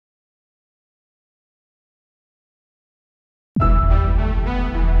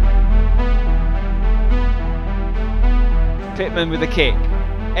Kitman with a kick.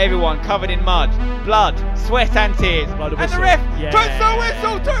 Everyone covered in mud, blood, sweat and tears. And the ref puts the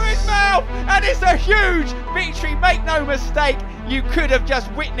whistle to his mouth, and it's a huge victory, make no mistake. You could have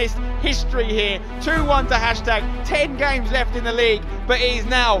just witnessed history here. 2-1 to hashtag, 10 games left in the league, but it is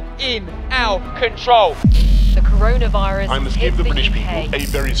now in our control. The coronavirus I must give the British people a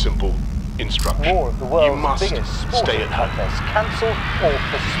very simple instruction. More of the world's you must biggest sporting stay at home. contests cancelled or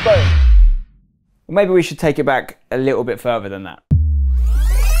postponed. Well, maybe we should take it back a little bit further than that.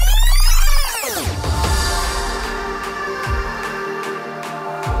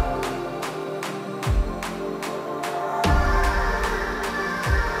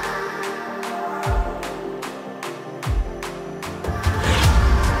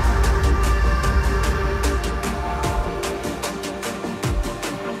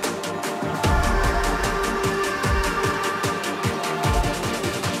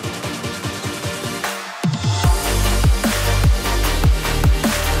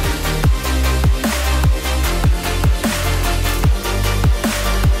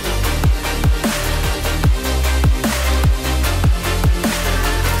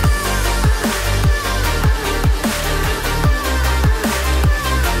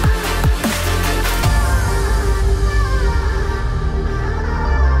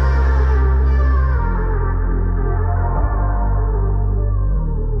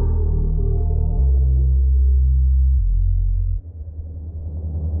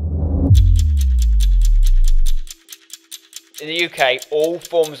 In the UK, all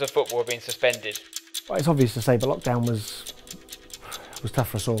forms of football have been suspended. Well, it's obvious to say, but lockdown was tough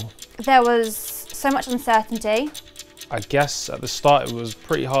for us all. There was so much uncertainty. I guess at the start it was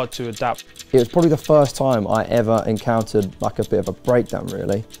pretty hard to adapt. It was probably the first time I ever encountered like a bit of a breakdown,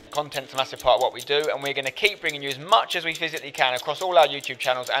 really. Content's a massive part of what we do, and we're going to keep bringing you as much as we physically can across all our YouTube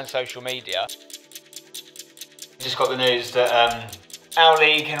channels and social media. Just got the news that our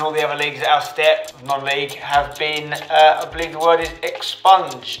league and all the other leagues at our step, non-league, have been, I believe the word is,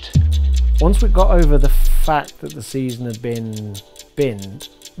 expunged. Once we got over the fact that the season had been binned,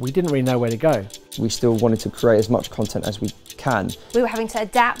 we didn't really know where to go. We still wanted to create as much content as we can. We were having to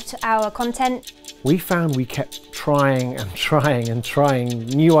adapt our content. We found we kept trying and trying and trying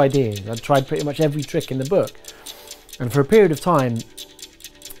new ideas. I'd tried pretty much every trick in the book. And for a period of time,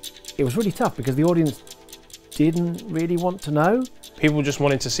 it was really tough because the audience didn't really want to know. People just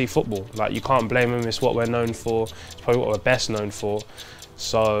wanted to see football. Like, you can't blame them, it's what we're known for, it's probably what we're best known for.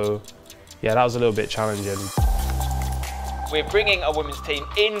 So, yeah, that was a little bit challenging. We're bringing a women's team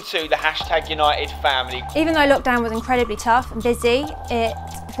into the hashtag United family. Even though lockdown was incredibly tough and busy, it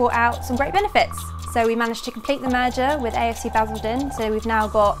brought out some great benefits. So we managed to complete the merger with AFC Basildon, so we've now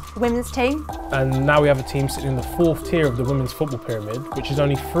got a women's team. And now we have a team sitting in the 4th tier of the women's football pyramid, which is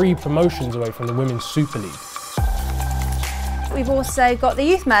only 3 promotions away from the Women's Super League. We've also got the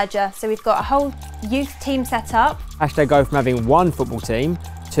youth merger, so we've got a whole youth team set up. Hashtag go from having 1 football team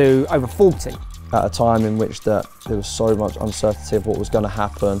to over 40. At a time in which there was so much uncertainty of what was going to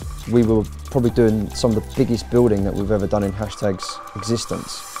happen, we were probably doing some of the biggest building that we've ever done in hashtag's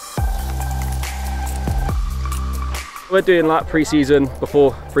existence. We're doing like pre-season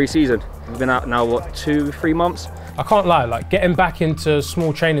before pre-season. We've been out now, what, 2-3 months? I can't lie, like getting back into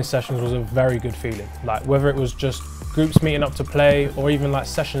small training sessions was a very good feeling. Like whether it was just groups meeting up to play or even like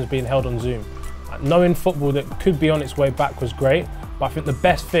sessions being held on Zoom. Like, knowing football that could be on its way back was great, but I think the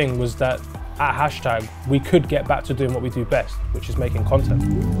best thing was that at hashtag we could get back to doing what we do best, which is making content.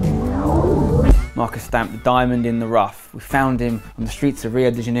 Marcus stamped the diamond in the rough. We found him on the streets of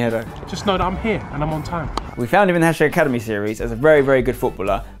Rio de Janeiro. Just know that I'm here and I'm on time. We found him in the Hashtag Academy series as a very, very good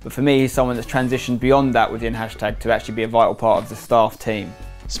footballer, but for me he's someone that's transitioned beyond that within hashtag to actually be a vital part of the staff team.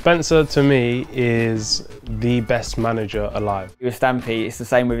 Spencer, to me, is the best manager alive. With Stampy, it's the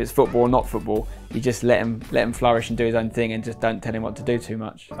same with it's football or not football. You just let him flourish and do his own thing and just don't tell him what to do too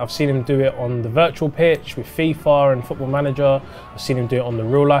much. I've seen him do it on the virtual pitch with FIFA and Football Manager. I've seen him do it on the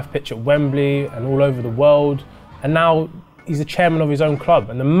real life pitch at Wembley and all over the world. And now he's the chairman of his own club.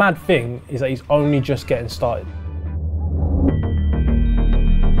 And the mad thing is that he's only just getting started.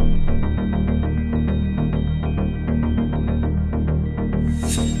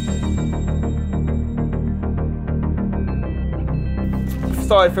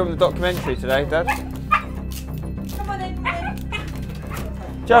 Started filming the documentary today, Dad. Come on in.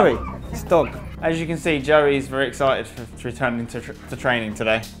 Joey, it's dog. As you can see, Joey's very excited for returning to training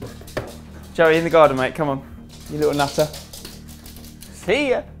today. Joey, in the garden, mate, come on. You little nutter.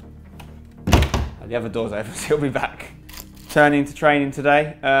 See ya. Oh, the other door's open, so he'll be back. Turning to training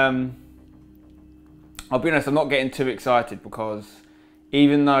today. I'll be honest, I'm not getting too excited because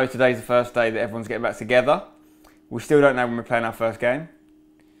even though today's the first day that everyone's getting back together, We still don't know when we're playing our first game.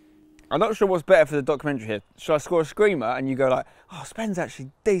 I'm not sure what's better for the documentary here. Should I score a screamer and you go like, oh, Spen's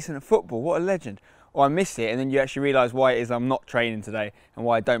actually decent at football, what a legend. Or I miss it and then you actually realise why it is I'm not training today and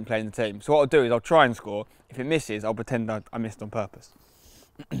why I don't play in the team. So what I'll do is I'll try and score. If it misses, I'll pretend I missed on purpose.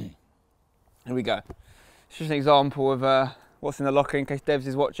 Here we go. It's just an example of what's in the locker in case Devs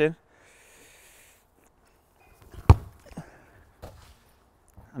is watching.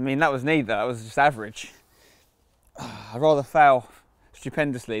 I mean, that was neither, that was just average. I'd rather fail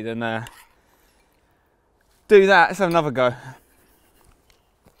stupendously than do that. Let's have another go.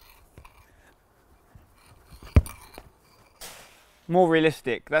 More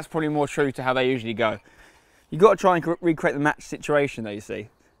realistic, that's probably more true to how they usually go. You've got to try and recreate the match situation though, you see.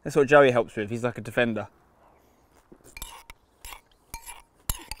 That's what Joey helps with, he's like a defender.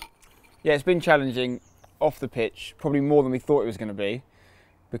 Yeah, it's been challenging off the pitch, probably more than we thought it was going to be,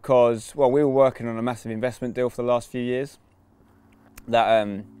 because, well, we were working on a massive investment deal for the last few years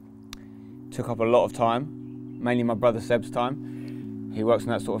that took up a lot of time, mainly my brother Seb's time. He works on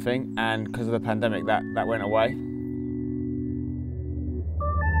that sort of thing, and because of the pandemic that went away.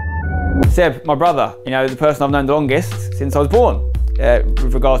 Seb, my brother, you know, the person I've known the longest since I was born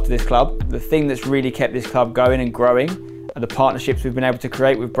with regards to this club. The thing that's really kept this club going and growing are the partnerships we've been able to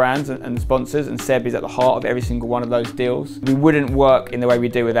create with brands and sponsors, and Seb is at the heart of every single one of those deals. We wouldn't work in the way we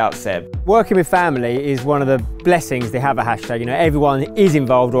do without Seb. Working with family is one of the blessings they have at Hashtag. You know, everyone is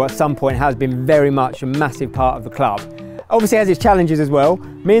involved or at some point has been very much a massive part of the club. Obviously has its challenges as well.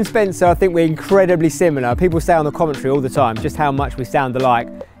 Me and Spencer, I think we're incredibly similar. People say on the commentary all the time just how much we sound alike.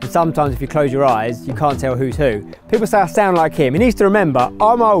 And sometimes if you close your eyes, you can't tell who's who. People say I sound like him. He needs to remember,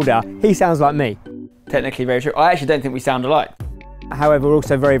 I'm older, he sounds like me. Technically very true. I actually don't think we sound alike. However, we're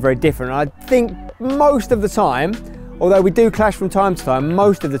also very, very different. I think most of the time, although we do clash from time to time,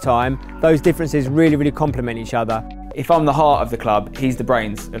 most of the time, those differences really, really complement each other. If I'm the heart of the club, he's the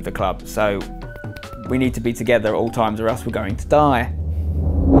brains of the club. So we need to be together at all times or else we're going to die.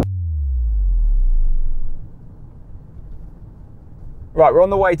 Right, we're on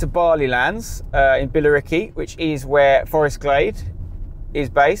the way to Barleylands in Billericay, which is where Forest Glade is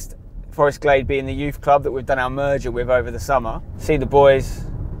based. Forest Glade being the youth club that we've done our merger with over the summer. See the boys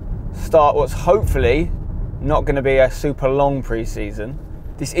start what's hopefully not going to be a super long pre-season.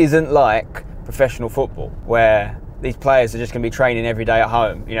 This isn't like professional football where these players are just going to be training every day at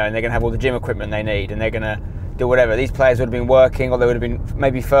home, you know, and they're going to have all the gym equipment they need and they're going to do whatever. These players would have been working or they would have been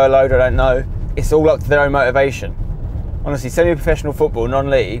maybe furloughed, I don't know. It's all up to their own motivation. Honestly, semi-professional football,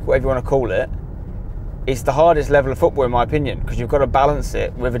 non-league, whatever you want to call it, it's the hardest level of football in my opinion because you've got to balance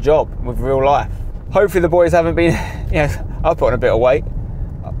it with a job, with real life. Hopefully the boys haven't been, I've put on a bit of weight.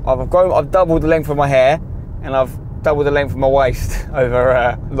 I've doubled the length of my hair and I've doubled the length of my waist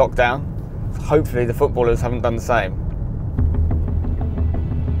over lockdown. Hopefully the footballers haven't done the same.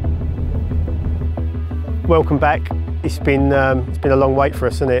 Welcome back. It's been a long wait for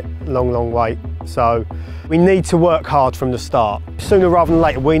us, isn't it? Long wait. So we need to work hard from the start. Sooner rather than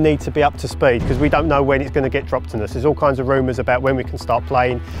later, we need to be up to speed because we don't know when it's going to get dropped on us. There's all kinds of rumours about when we can start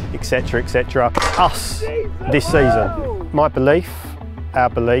playing, etc., etc. Us this season. My belief, our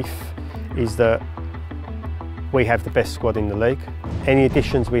belief, is that we have the best squad in the league. Any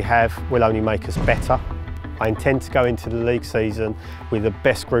additions we have will only make us better. I intend to go into the league season with the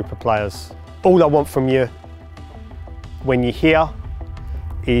best group of players. All I want from you when you're here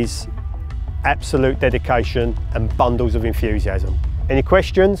is absolute dedication and bundles of enthusiasm. Any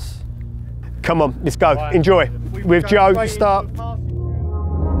questions? Come on, let's go. Enjoy. With Joe, start.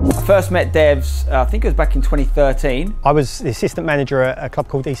 I first met Devs, I think it was back in 2013. I was the assistant manager at a club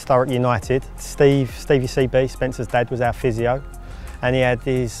called East Thurrock United. Stevie CB, Spencer's dad, was our physio, and he had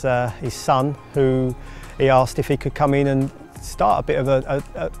his son who he asked if he could come in and start a bit of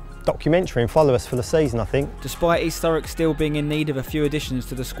a documentary and follow us for the season, I think. Despite East Thurrock still being in need of a few additions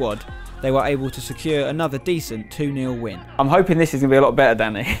to the squad, they were able to secure another decent 2-0 win. I'm hoping this is going to be a lot better,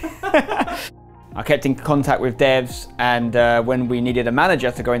 Danny. I kept in contact with Devs, and when we needed a manager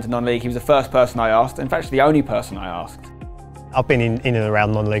to go into non-league, he was the first person I asked, in fact the only person I asked. I've been in and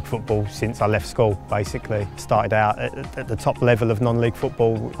around non-league football since I left school, basically. Started out at the top level of non-league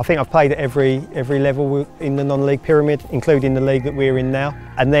football. I think I've played at every level in the non-league pyramid, including the league that we're in now,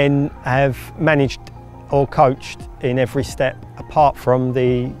 and then have managed or coached in every step apart from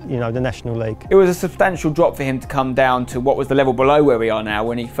the National League. It was a substantial drop for him to come down to what was the level below where we are now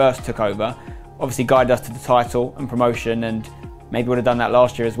when he first took over. Obviously guided us to the title and promotion, and maybe would have done that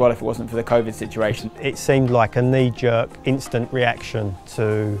last year as well if it wasn't for the COVID situation. It seemed like a knee-jerk, instant reaction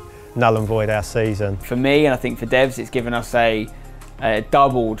to null and void our season. For me, and I think for Devs, it's given us a a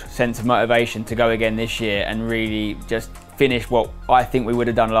doubled sense of motivation to go again this year and really just finish what I think we would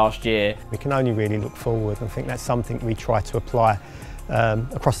have done last year. We can only really look forward. I think that's something we try to apply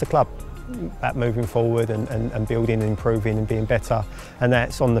across the club, about moving forward and building and improving and being better. And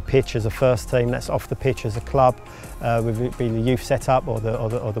that's on the pitch as a first team, that's off the pitch as a club, whether it be the youth setup or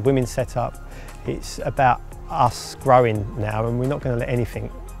the women's setup. It's about us growing now, and we're not going to let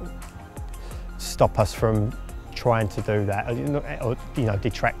anything stop us from trying to do that, or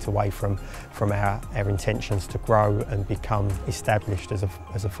detract away from our intentions to grow and become established as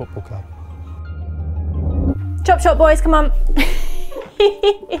a football club. Chop chop boys, come on.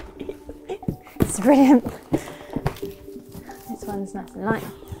 It's brilliant. This one's nice and light.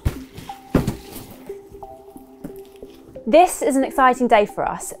 This is an exciting day for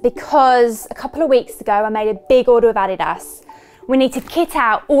us because a couple of weeks ago I made a big order with Adidas. We need to kit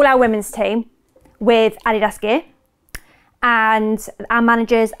out all our women's team with Adidas gear, and our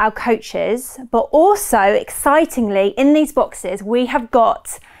managers, our coaches, but also excitingly in these boxes we have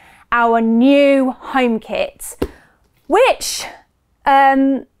got our new home kit, which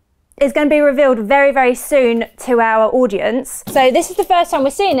is going to be revealed very, very soon to our audience. So this is the first time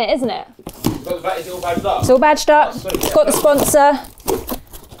we're seeing it, isn't it? Is it all badged up? It's all badged up. Oh, sweet, yeah. Got the sponsor.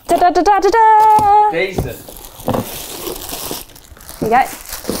 Da da da da da da. Decent. There you go.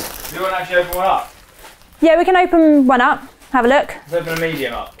 Do you want to actually open one up? Yeah, we can open one up. Have a look. Let's open a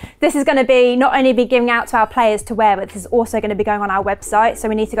medium up. This is going to be not only be giving out to our players to wear, but this is also going to be going on our website. So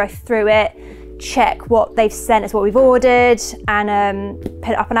we need to go through it, check what they've sent us, what we've ordered, and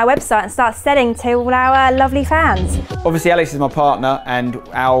put it up on our website and start selling to all our lovely fans. Obviously Alex is my partner and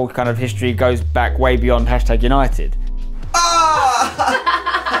our kind of history goes back way beyond #United.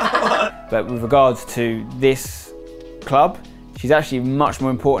 But with regards to this club, she's actually much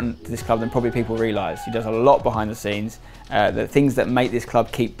more important to this club than probably people realise. She does a lot behind the scenes. The things that make this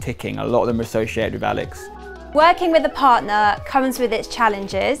club keep ticking, a lot of them are associated with Alex. Working with a partner comes with its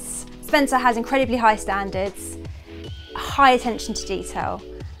challenges. Spencer has incredibly high standards, high attention to detail,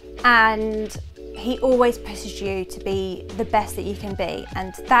 and he always pushes you to be the best that you can be.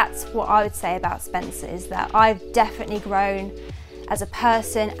 And that's what I would say about Spencer, is that I've definitely grown as a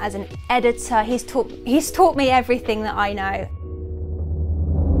person, as an editor. He's taught me everything that I know.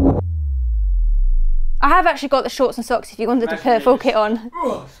 I have actually got the shorts and socks if you wanted to put a full kit on.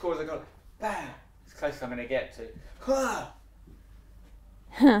 Oh, scores I got. Bam! It's close as I'm going to get to. Huh.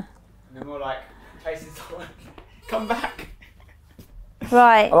 And they're more like, places come back.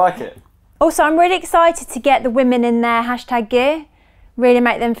 Right. I like it. Also, I'm really excited to get the women in their #gear, really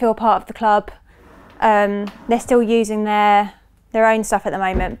make them feel part of the club. They're still using their own stuff at the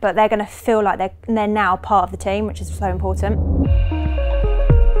moment, but they're going to feel like they're now part of the team, which is so important.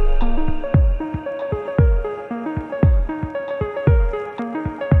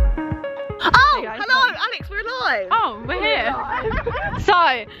 Hello, Alex, we're live. Oh, we're here.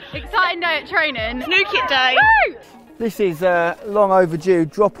 So, exciting day at training. New kit day. Woo! This is a long overdue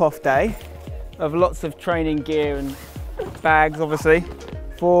drop-off day of lots of training gear and bags, obviously,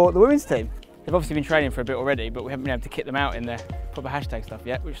 for the women's team. They've obviously been training for a bit already, but we haven't been able to kit them out in their proper stuff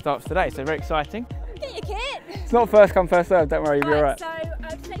yet, which starts today, so very exciting. Get your kit. It's not first come, first served, don't worry, you'll be all right. So,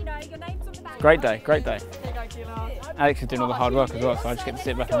 just let you know, your name's on the bag. Great day, great day. Alex is doing all the hard work as well, so I just get to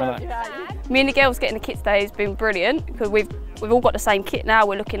sit back and relax. Me and the girls getting the kit today has been brilliant because we've all got the same kit now.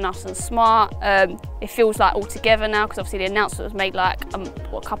 We're looking nice and smart. It feels like all together now because obviously the announcement was made like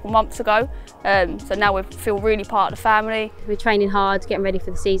a couple months ago. So now we feel really part of the family. We're training hard, getting ready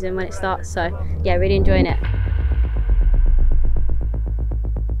for the season when it starts. So yeah, really enjoying it.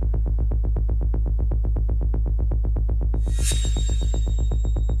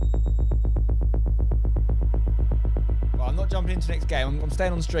 I'm not jumping into the next game. I'm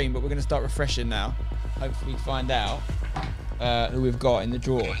staying on stream, but we're going to start refreshing now. Hopefully find out who we've got in the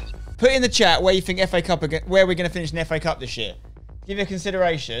draw. Put in the chat where you think FA Cup, where we're going to finish in FA Cup this year. Give you a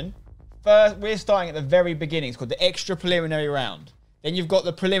consideration. First, we're starting at the very beginning. It's called the extra preliminary round. Then you've got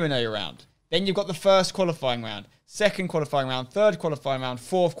the preliminary round. Then you've got the first qualifying round, second qualifying round, third qualifying round,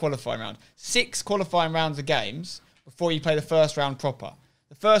 fourth qualifying round. 6 qualifying rounds of games before you play the first round proper.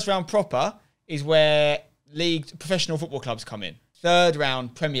 The first round proper is where professional football clubs come in. Third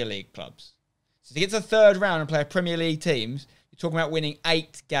round, Premier League clubs. So to get to the third round and play Premier League teams, you're talking about winning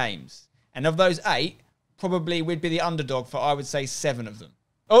 8 games. And of those 8, probably we'd be the underdog for, I would say, 7 of them.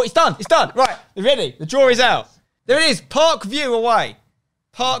 Oh, it's done. It's done. Right, they're ready. The draw is out. There it is. Park View away.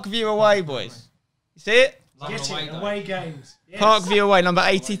 Park View away, boys. You see it? Away games. Yes. Park View away, number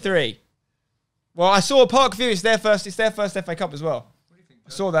 83. Well, I saw Park View. It's their first FA Cup as well. I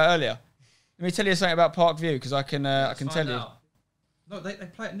saw that earlier. Let me tell you something about Park View because I can tell you. No, they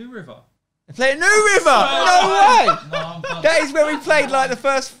play at New River. They play at New River? No way! That is where we played like the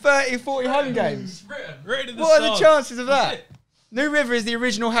first 30, 40 home games. Written in the What are the stars. chances of that? New River is the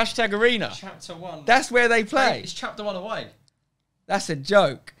original hashtag arena. Chapter 1. That's where they play. It's chapter 1 away. That's a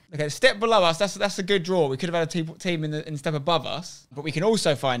joke. Okay, the step below us, that's a good draw. We could have had a team in the step above us, but we can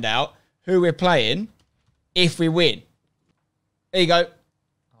also find out who we're playing if we win. There you go.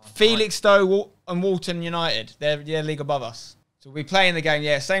 Felixstowe and Walton United. They're league above us. So we'll be playing the game,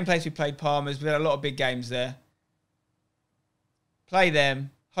 yeah, same place we played Palmer's. We've had a lot of big games there. Play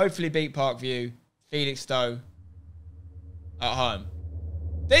them. Hopefully beat Parkview. Felixstowe at home.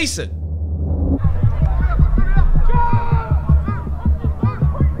 Decent.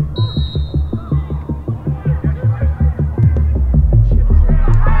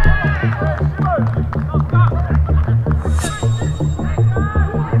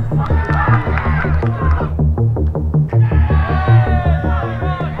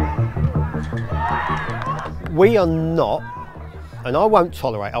 We are not, and I won't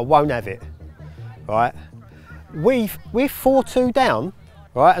tolerate, I won't have it, right? We're 4-2 down,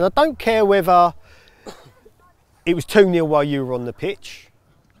 right? And I don't care whether it was 2-0 while you were on the pitch,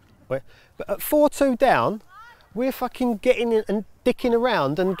 right? But at 4-2 down, we're fucking getting in and dicking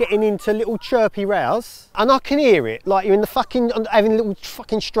around and getting into little chirpy rows. And I can hear it, like you're in the fucking, having little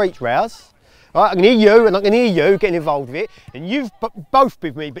fucking street rows. Right, I can hear you and I can hear you getting involved with it, and you've both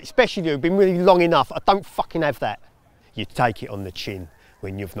with me, but especially you, been really long enough. I don't fucking have that. You take it on the chin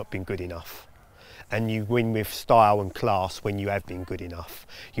when you've not been good enough, and you win with style and class when you have been good enough.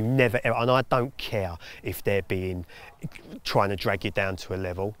 You never ever, and I don't care if they're trying to drag you down to a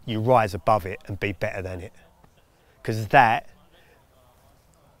level. You rise above it and be better than it, because that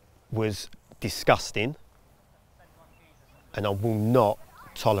was disgusting, and I will not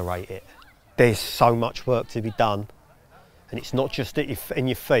tolerate it. There's so much work to be done, and it's not just in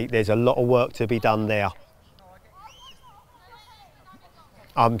your feet. There's a lot of work to be done there.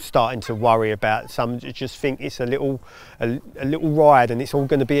 I'm starting to worry about some. Just think it's a little ride, and it's all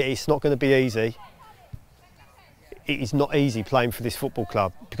going to be. It's not going to be easy. It is not easy playing for this football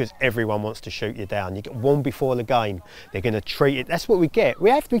club because everyone wants to shoot you down. You get one before the game. They're going to treat it. That's what we get.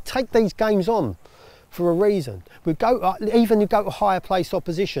 We take these games on for a reason. We go, even you go to higher place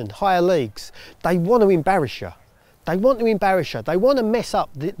opposition, higher leagues, they want to embarrass you. They want to embarrass you. They want to mess up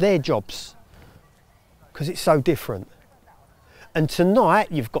their jobs because it's so different. And tonight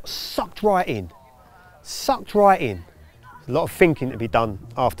you've got sucked right in. Sucked right in. A lot of thinking to be done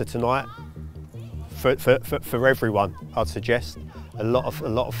after tonight for everyone, I'd suggest. A lot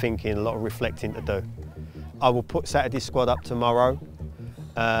of thinking, a lot of reflecting to do. I will put Saturday's squad up tomorrow.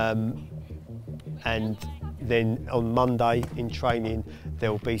 And then on Monday in training,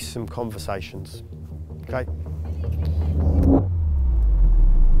 there'll be some conversations, okay?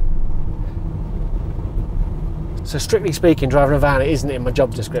 So strictly speaking, driving a van isn't in my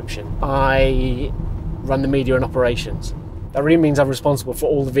job description. I run the media and operations. That really means I'm responsible for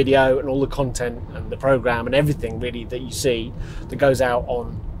all the video and all the content and the program and everything really that you see that goes out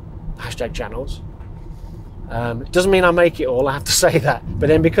on hashtag channels. It doesn't mean I make it all, I have to say that. But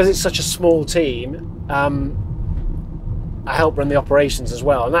then because it's such a small team, I help run the operations as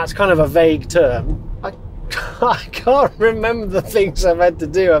well. And that's kind of a vague term. I can't remember the things I've had to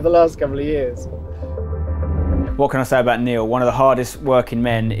do over the last couple of years. What can I say about Neil? One of the hardest working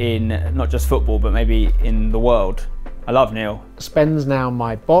men in not just football, but maybe in the world. I love Neil. Spen's now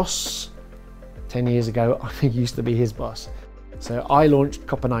my boss. 10 years ago, I used to be his boss. So I launched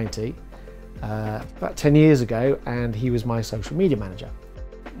Copper 90. About 10 years ago, and he was my social media manager.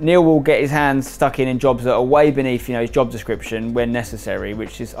 Neil will get his hands stuck in jobs that are way beneath, his job description when necessary,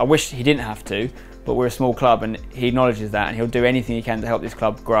 which is, I wish he didn't have to, but we're a small club and he acknowledges that, and he'll do anything he can to help this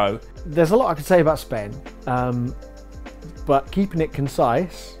club grow. There's a lot I could say about Spen, but keeping it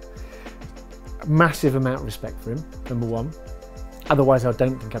concise, massive amount of respect for him, number one. Otherwise, I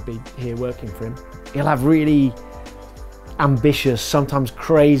don't think I'd be here working for him. He'll have really ambitious, sometimes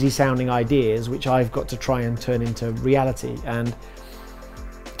crazy sounding ideas, which I've got to try and turn into reality. And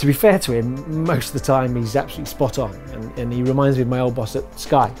to be fair to him, most of the time he's absolutely spot on. And he reminds me of my old boss at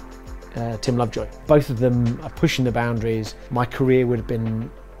Sky, Tim Lovejoy. Both of them are pushing the boundaries. My career would have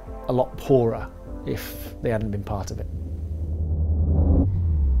been a lot poorer if they hadn't been part of it.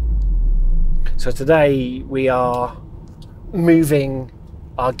 So today we are moving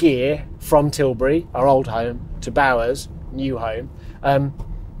our gear from Tilbury, our old home, to Bowers, new home.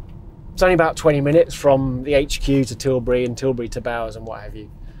 It's only about 20 minutes from the HQ to Tilbury and Tilbury to Bowers and what have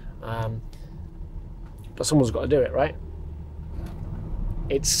you. But someone's got to do it, right?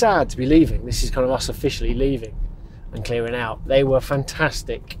 It's sad to be leaving. This is kind of us officially leaving. and clearing out. They were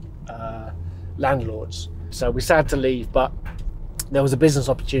fantastic landlords. So we're sad to leave, but there was a business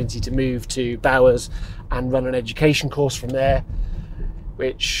opportunity to move to Bowers and run an education course from there,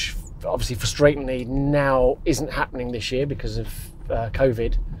 which obviously frustratingly now isn't happening this year because of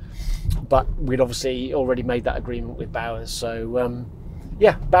COVID, but we'd obviously already made that agreement with Bowers. So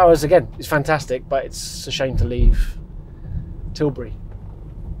yeah, Bowers again is fantastic, but it's a shame to leave Tilbury.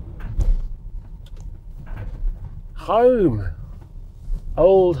 Home,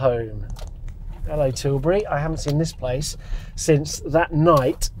 old home. Hello Tilbury. I haven't seen this place since that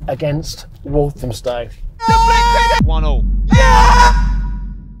night against Walthamstow. 1-1.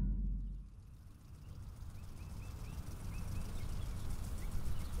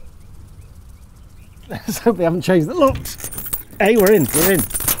 Let's hope they haven't changed the locks. Hey, we're in.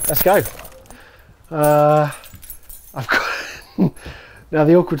 Let's go. I've got now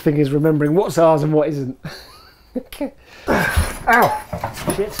the awkward thing is remembering what's ours and what isn't.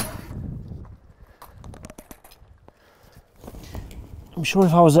 Ow! Shit. I'm sure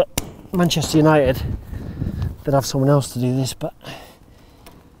if I was at Manchester United, they'd have someone else to do this, but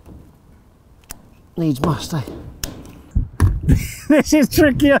needs must, eh? This is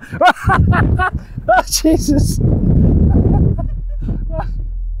trickier. Oh, Jesus.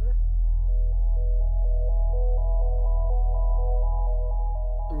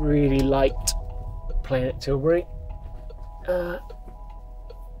 Really liked playing at Tilbury,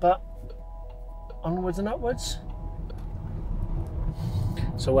 but onwards and upwards.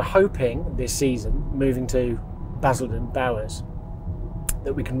 So we're hoping this season, moving to Basildon, Bowers,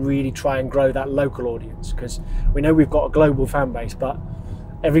 that we can really try and grow that local audience, because we know we've got a global fan base, but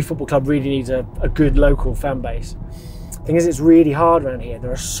every football club really needs a good local fan base. The thing is, it's really hard around here.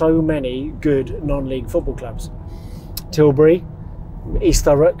 There are so many good non-league football clubs. Tilbury, East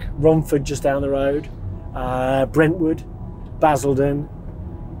Thurrock, Romford just down the road, Brentwood, Basildon,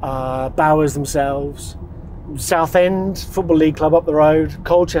 Bowers themselves, Southend Football League Club up the road,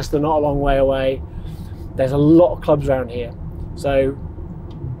 Colchester not a long way away. There's a lot of clubs around here. So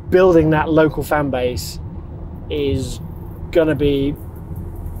building that local fan base is going to be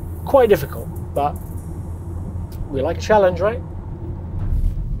quite difficult, but we like a challenge, right?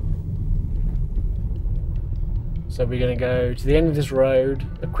 So we're going to go to the end of this road,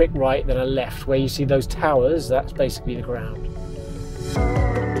 a quick right, then a left. Where you see those towers, that's basically the ground.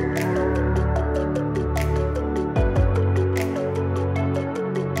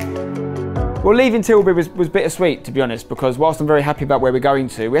 Well, leaving Tilbury was bittersweet, to be honest, because whilst I'm very happy about where we're going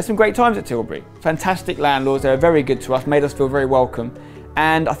to, we had some great times at Tilbury. Fantastic landlords, they were very good to us, made us feel very welcome,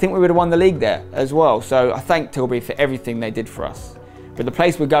 and I think we would have won the league there as well. So I thank Tilbury for everything they did for us. But the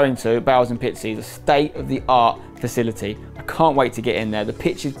place we're going to, Bowers and Pitsea, is a state-of-the-art facility. I can't wait to get in there. The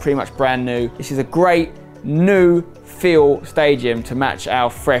pitch is pretty much brand new. This is a great new feel stadium to match our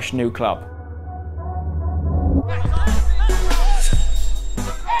fresh new club.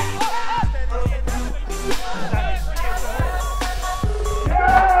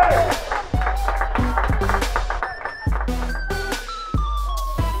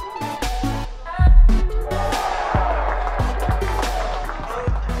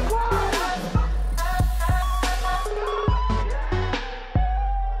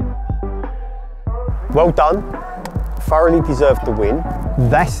 Well done, thoroughly deserved the win.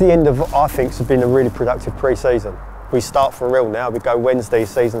 That's the end of what I think has been a really productive pre-season. We start for real now, we go Wednesday,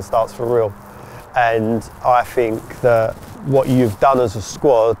 season starts for real. And I think that what you've done as a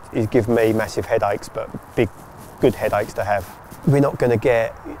squad is give me massive headaches, but big, good headaches to have. We're not going to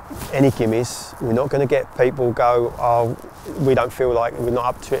get any gimmies, we're not going to get people go, oh, we don't feel like we're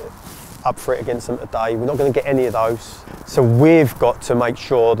not up for it against them today. We're not going to get any of those. So we've got to make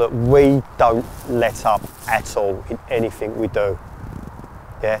sure that we don't let up at all in anything we do.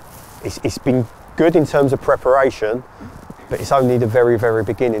 Yeah, it's been good in terms of preparation, but it's only the very, very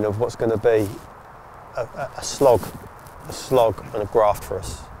beginning of what's going to be a slog and a graft for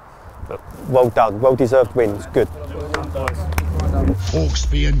us. But well done, well deserved wins, good.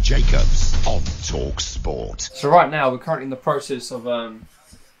 Hawksby and Jacobs on Talk Sport. So right now we're currently in the process of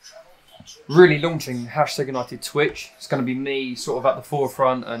really launching #United Twitch. It's going to be me sort of at the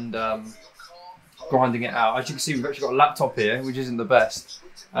forefront and grinding it out. As you can see, we've actually got a laptop here, which isn't the best,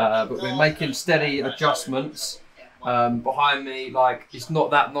 but we're making steady adjustments. Behind me, like, it's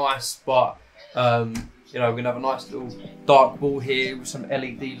not that nice, but you know, we're going to have a nice little dark ball here with some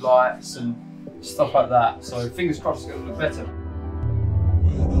LED lights and stuff like that. So fingers crossed it's going to look better.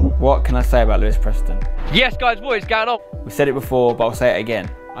 What can I say about Lewis Preston? Yes, guys, what is going on? We've said it before, but I'll say it again.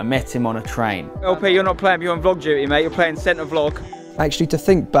 I met him on a train. LP, you're not playing, you're on vlog duty, mate. You're playing centre vlog. Actually, to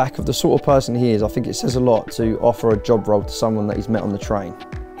think back of the sort of person he is, I think it says a lot to offer a job role to someone that he's met on the train.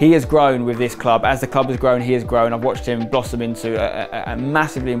 He has grown with this club. As the club has grown, he has grown. I've watched him blossom into a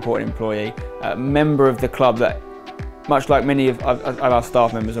massively important employee, a member of the club that, much like many of our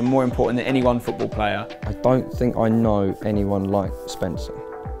staff members, are more important than any one football player. I don't think I know anyone like Spencer.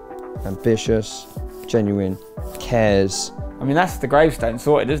 Ambitious, genuine, cares. I mean, that's the gravestone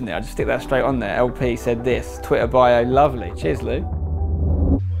sorted, isn't it? I just stick that straight on there. LP said this, Twitter bio, lovely. Cheers, Lou.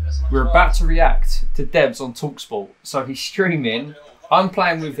 We're about to react to Debs on TalkSport. So he's streaming, I'm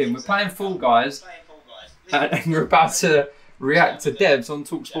playing with him, we're playing Fall Guys, and we're about to react to Debs on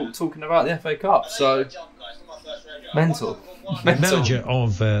TalkSport talking about the FA Cup. So, mental. The manager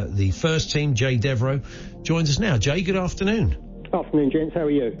of the first team, Jay Devereaux, joins us now. Jay, good afternoon. Afternoon, gents. How are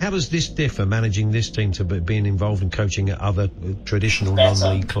you? How does this differ, managing this team, to being involved in coaching at other traditional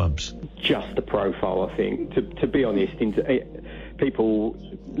non-league clubs? Just the profile, I think. To be honest, people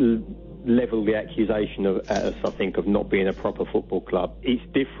level the accusation at us, I think, of not being a proper football club. It's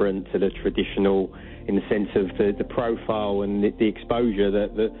different to the traditional in the sense of the profile and the exposure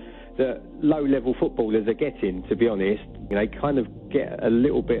that the low-level footballers are getting, to be honest. They kind of get a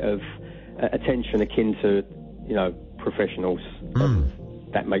little bit of attention akin to, professionals.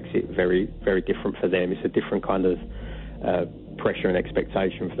 That makes it very, very different for them. It's a different kind of pressure and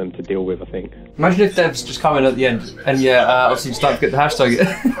expectation for them to deal with, I think. Imagine if Dev's just come in at the end and obviously just don't forget the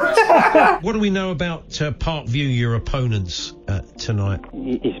hashtag. What do we know about Parkview, your opponents tonight?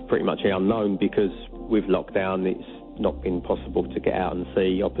 It's pretty much unknown because with lockdown it's not been possible to get out and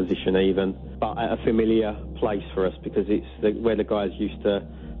see opposition even. But at a familiar place for us because it's where the guys used to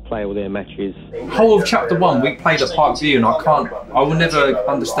play all their matches. Whole of Chapter 1 we played at Parkview, and I will never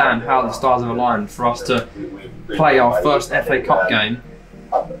understand how the stars have aligned for us to play our first FA Cup game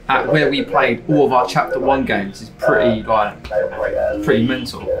at where we played all of our Chapter 1 games. It's pretty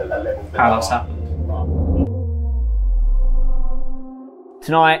mental how that's happened.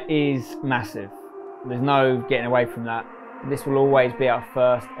 Tonight is massive. There's no getting away from that. This will always be our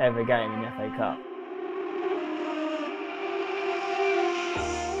first ever game in the FA Cup.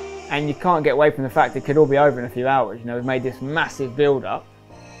 And you can't get away from the fact it could all be over in a few hours. We've made this massive build-up.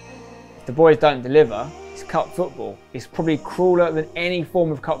 If the boys don't deliver, it's cup football. It's probably crueler than any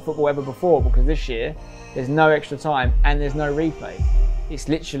form of cup football ever before because this year there's no extra time and there's no replay. It's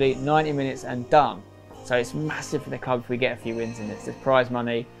literally 90 minutes and done. So it's massive for the club if we get a few wins in this. There's prize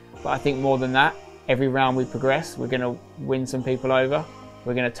money, but I think more than that, every round we progress, we're going to win some people over.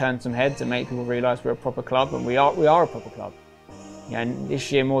 We're going to turn some heads and make people realise we're a proper club, and we are a proper club. And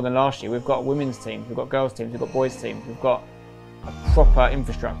this year more than last year, we've got women's teams, we've got girls teams, we've got boys teams, we've got a proper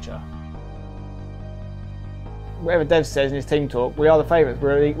infrastructure. Whatever Dev says in his team talk, we are the favourites,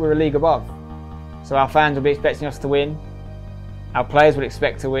 we're a league above. So our fans will be expecting us to win, our players will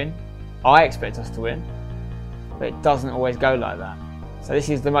expect to win, I expect us to win, but it doesn't always go like that. So this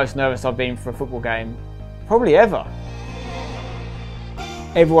is the most nervous I've been for a football game, probably ever.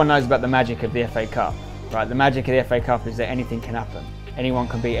 Everyone knows about the magic of the FA Cup. Right, the magic of the FA Cup is that anything can happen. Anyone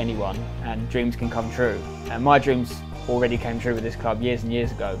can beat anyone and dreams can come true. And my dreams already came true with this club years and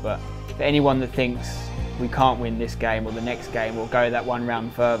years ago, but for anyone that thinks we can't win this game or the next game or go that one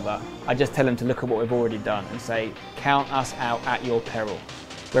round further, I just tell them to look at what we've already done and say, count us out at your peril.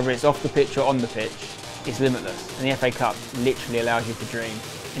 Whether it's off the pitch or on the pitch, it's limitless. And the FA Cup literally allows you to dream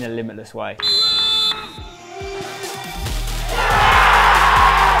in a limitless way.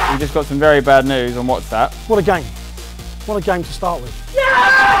 We just got some very bad news on WhatsApp. What a game. What a game to start with.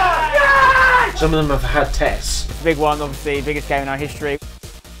 Some of them have had tests. It's a big one, obviously, biggest game in our history.